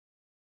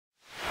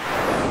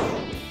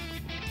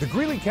The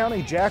Greeley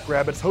County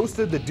Jackrabbits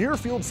hosted the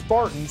Deerfield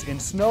Spartans in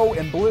snow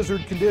and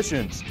blizzard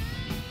conditions.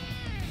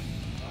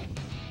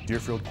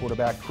 Deerfield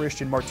quarterback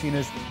Christian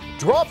Martinez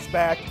drops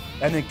back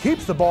and then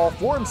keeps the ball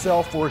for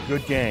himself for a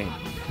good gain.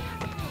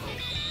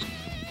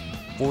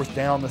 Fourth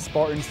down, the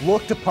Spartans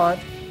look to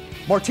punt.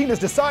 Martinez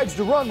decides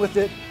to run with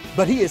it,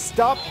 but he is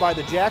stopped by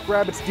the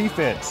Jackrabbits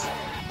defense.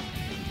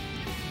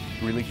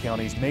 Greeley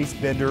County's Mace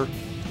Bender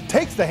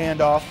takes the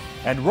handoff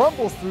and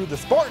rumbles through the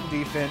Spartan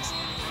defense,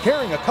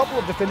 carrying a couple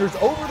of defenders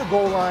over the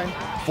goal line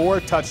for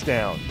a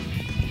touchdown.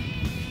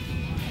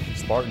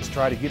 Spartans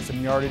try to get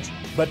some yardage,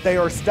 but they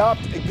are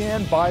stopped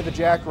again by the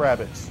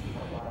Jackrabbits.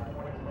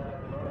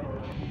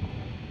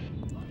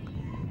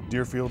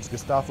 Deerfield's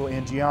Gustavo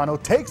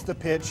Angiano takes the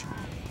pitch,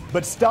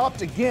 but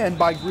stopped again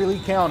by Greeley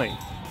County.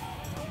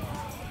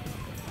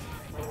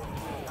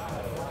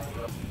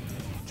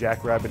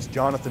 Jackrabbits'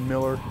 Jonathan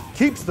Miller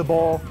keeps the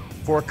ball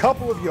for a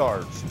couple of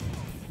yards.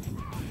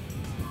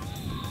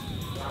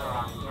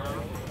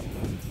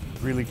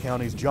 Greeley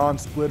County's John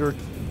Splitter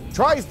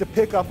tries to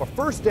pick up a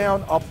first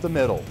down up the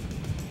middle.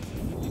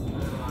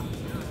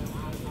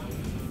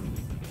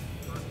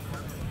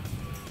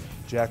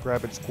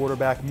 Jackrabbits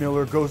quarterback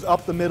Miller goes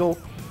up the middle,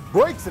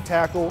 breaks the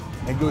tackle,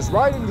 and goes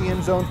right into the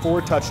end zone for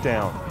a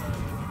touchdown.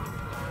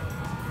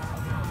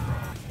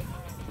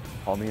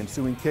 On the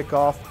ensuing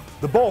kickoff,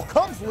 the ball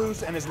comes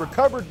loose and is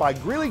recovered by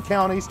Greeley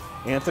County's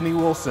Anthony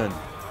Wilson.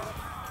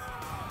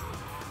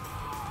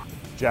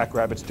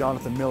 Jackrabbits'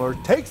 Jonathan Miller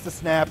takes the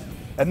snap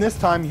and this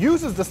time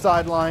uses the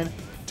sideline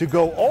to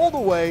go all the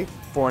way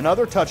for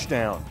another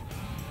touchdown.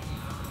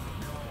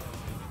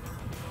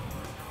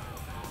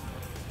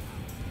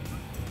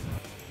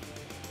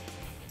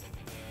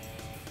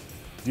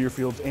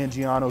 Deerfield's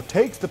Angiano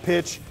takes the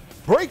pitch,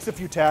 breaks a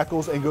few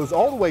tackles, and goes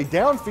all the way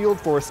downfield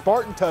for a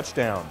Spartan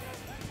touchdown.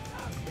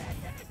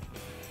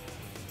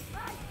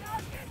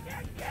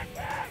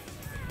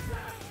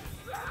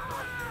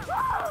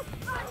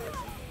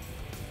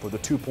 For the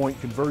two-point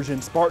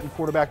conversion, Spartan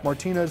quarterback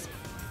Martinez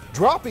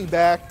dropping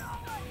back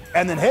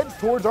and then heads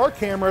towards our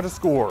camera to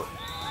score.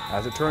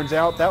 As it turns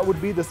out, that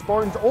would be the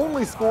Spartans'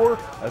 only score,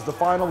 as the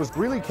final was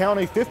Greeley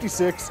County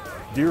 56,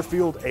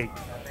 Deerfield 8.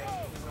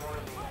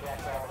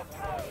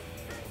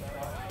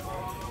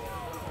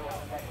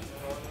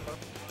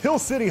 Hill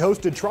City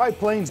hosted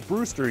Tri-Plains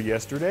Brewster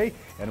yesterday,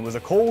 and it was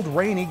a cold,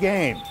 rainy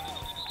game.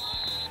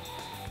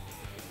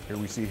 Here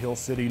we see Hill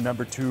City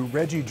number 2,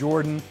 Reggie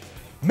Jordan,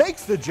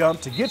 makes the jump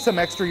to get some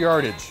extra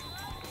yardage.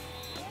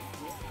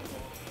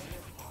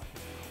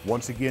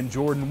 Once again,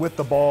 Jordan with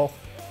the ball,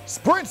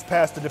 sprints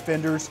past the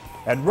defenders,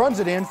 and runs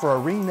it in for a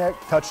ringneck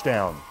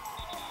touchdown.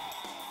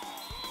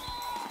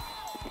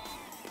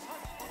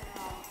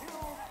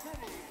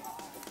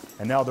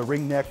 And now the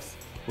Ringnecks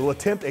will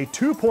attempt a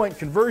two-point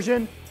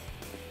conversion,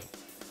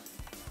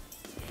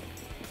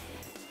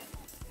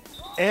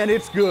 and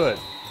it's good.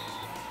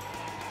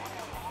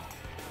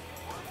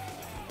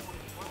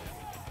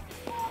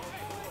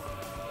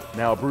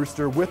 Now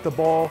Brewster with the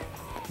ball.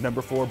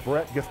 Number 4,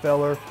 Brett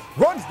Gefeller,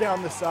 runs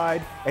down the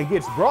side and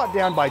gets brought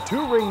down by two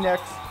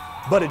Ringnecks,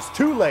 but it's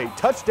too late.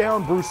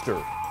 Touchdown,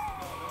 Brewster.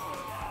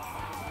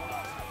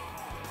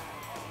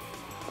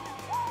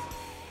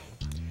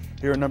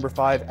 Here, number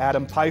 5,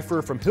 Adam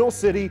Pfeiffer from Hill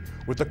City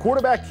with the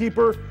quarterback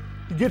keeper.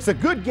 He gets a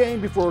good gain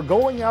before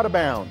going out of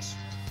bounds.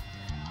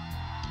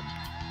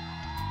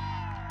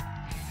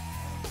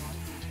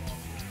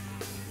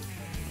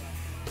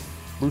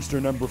 Brewster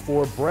number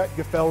 4, Brett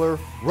Gefeller,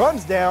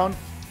 runs down.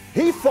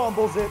 He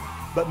fumbles it,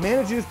 but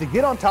manages to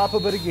get on top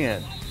of it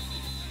again.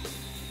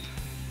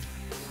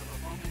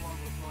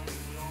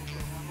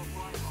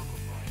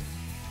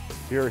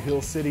 Here,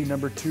 Hill City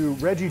number 2,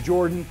 Reggie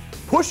Jordan,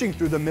 pushing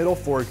through the middle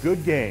for a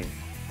good game.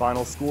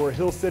 Final score,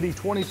 Hill City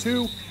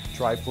 22,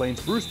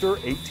 Tri-Plains Brewster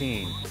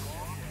 18.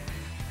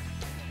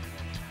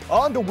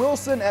 On to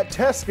Wilson at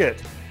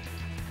Tescott.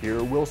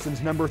 Here,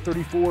 Wilson's number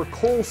 34,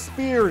 Cole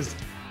Spears,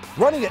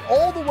 running it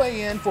all the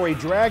way in for a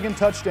Dragon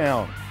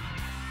touchdown.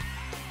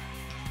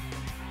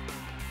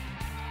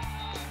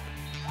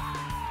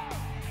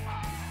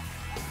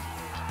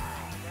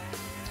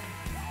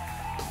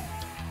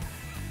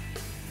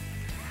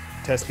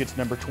 Tescott's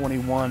number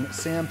 21,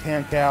 Sam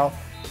Pankow,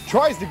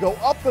 tries to go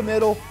up the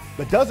middle,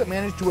 but doesn't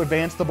manage to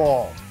advance the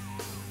ball.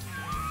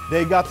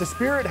 They got the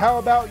spirit, how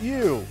about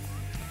you?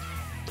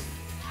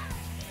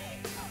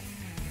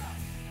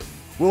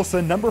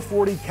 Wilson, number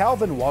 40,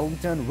 Calvin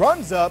Waddington,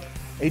 runs up,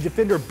 a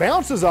defender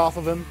bounces off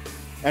of him,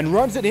 and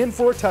runs it in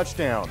for a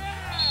touchdown.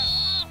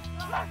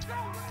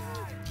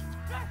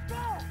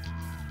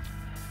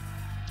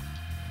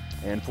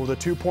 And for the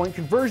two-point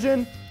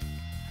conversion,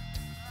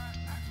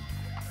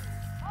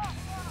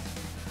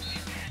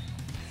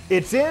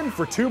 it's in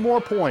for 2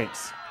 more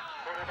points.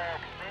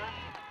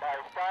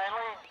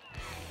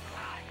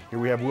 Here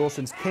we have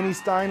Wilson's Kenny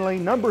Steinley,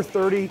 number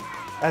 30,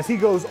 as he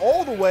goes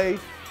all the way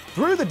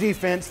through the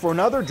defense for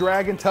another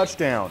Dragon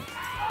touchdown.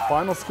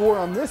 Final score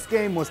on this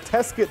game was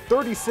Tescott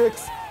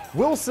 36,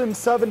 Wilson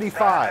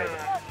 75.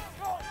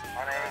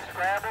 My name is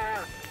Scrabble.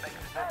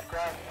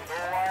 Across the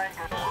goal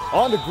line.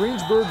 On to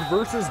Greensburg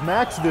versus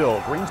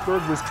Macksville.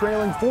 Greensburg was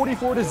trailing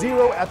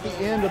 44-0 at the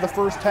end of the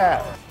first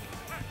half.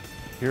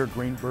 Here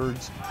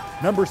Greensburg's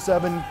number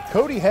 7,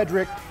 Cody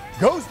Hedrick,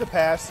 goes to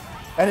pass,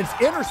 and it's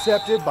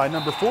intercepted by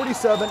number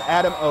 47,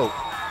 Adam Oak.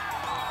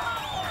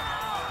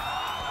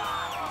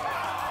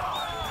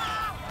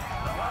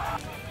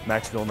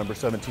 Macksville number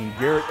 17,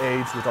 Garrett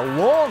Ades, with a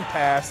long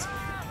pass,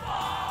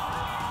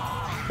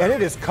 and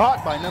it is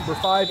caught by number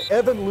 5,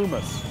 Evan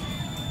Loomis.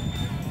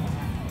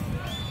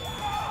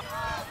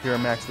 Here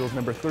Macksville's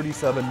number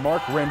 37,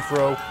 Mark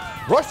Renfro,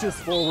 rushes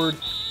forward.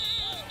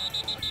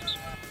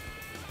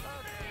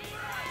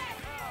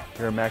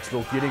 Here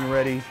Macksville getting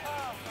ready,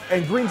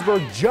 and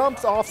Greensburg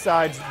jumps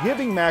offsides,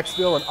 giving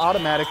Macksville an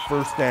automatic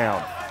first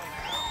down.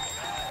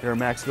 Here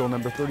Macksville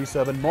number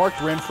 37, Mark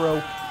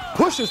Renfro,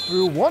 pushes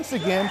through once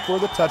again for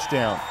the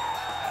touchdown.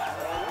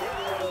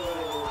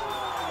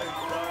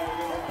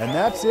 And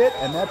that's it,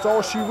 and that's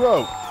all she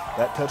wrote.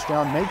 That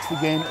touchdown makes the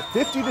game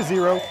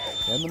 50-0,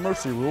 and the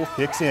mercy rule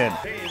kicks in.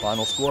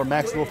 Final score,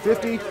 Macksville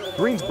 50,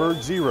 Greensburg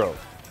 0.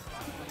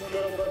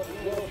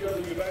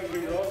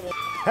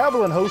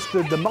 Haviland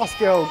hosted the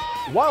Moscow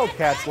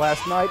Wildcats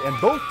last night, and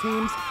both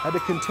teams had to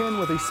contend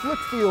with a slick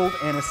field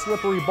and a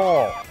slippery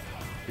ball.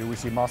 Here we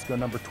see Moscow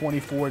number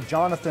 24,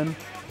 Jonathan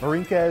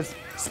Marinquez,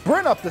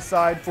 sprint up the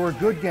side for a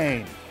good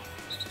gain.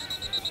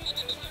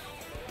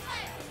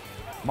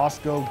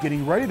 Moscow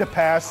getting ready to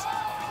pass.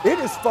 It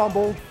is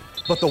fumbled,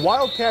 but the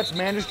Wildcats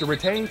managed to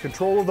retain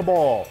control of the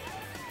ball.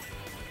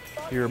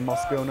 Here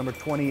Moscow number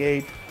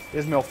 28,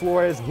 Ismael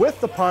Flores with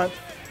the punt.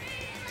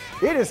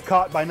 It is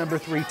caught by number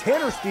 3,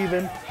 Tanner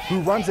Stephen, who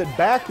runs it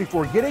back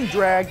before getting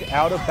dragged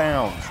out of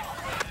bounds.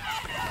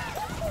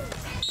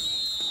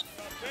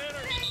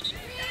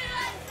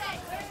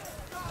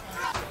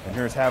 And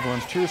here's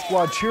Haviland's cheer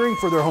squad cheering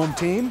for their home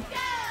team.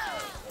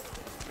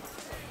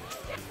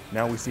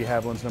 Now we see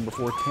Haviland's number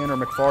 4, Tanner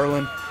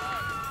McFarland,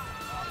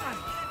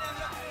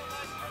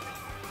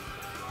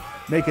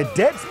 make a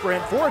dead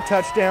sprint for a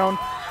touchdown.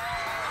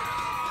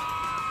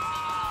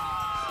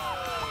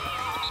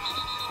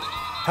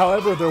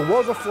 However, there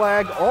was a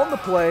flag on the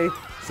play,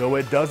 so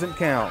it doesn't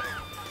count.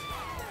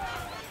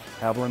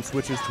 Haviland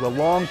switches to a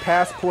long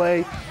pass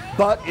play,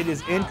 but it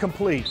is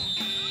incomplete.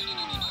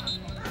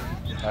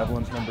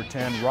 Haviland's number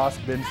 10, Ross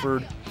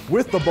Binford,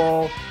 with the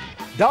ball,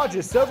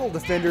 dodges several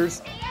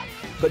defenders,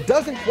 but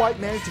doesn't quite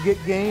manage to get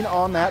gain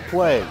on that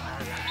play.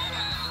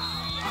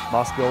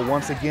 Moscow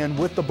once again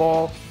with the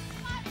ball,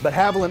 but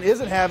Haviland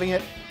isn't having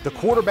it. The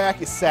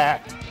quarterback is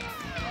sacked.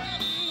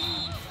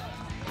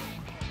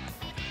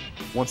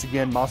 Once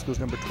again, Moscow's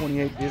number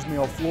 28,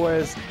 Ismael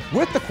Flores,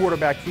 with the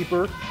quarterback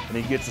keeper, and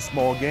he gets a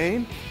small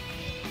gain.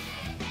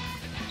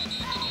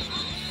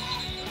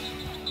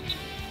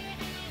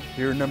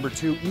 Here, number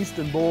 2,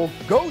 Easton Bull,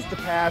 goes to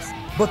pass,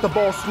 but the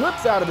ball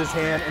slips out of his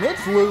hand, and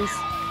it's loose.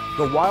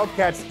 The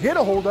Wildcats get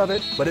a hold of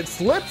it, but it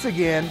slips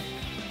again.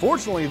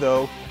 Fortunately,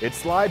 though, it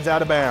slides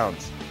out of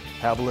bounds.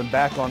 Haviland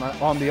back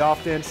on the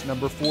offense.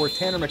 Number 4,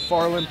 Tanner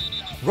McFarland,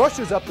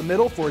 rushes up the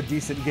middle for a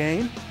decent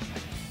gain.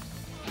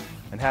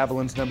 And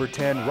Haviland's number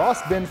 10,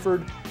 Ross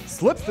Binford,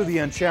 slips through the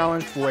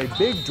unchallenged for a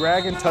big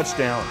dragon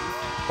touchdown.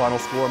 Final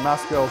score,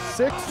 Moscow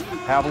 6,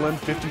 Haviland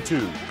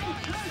 52.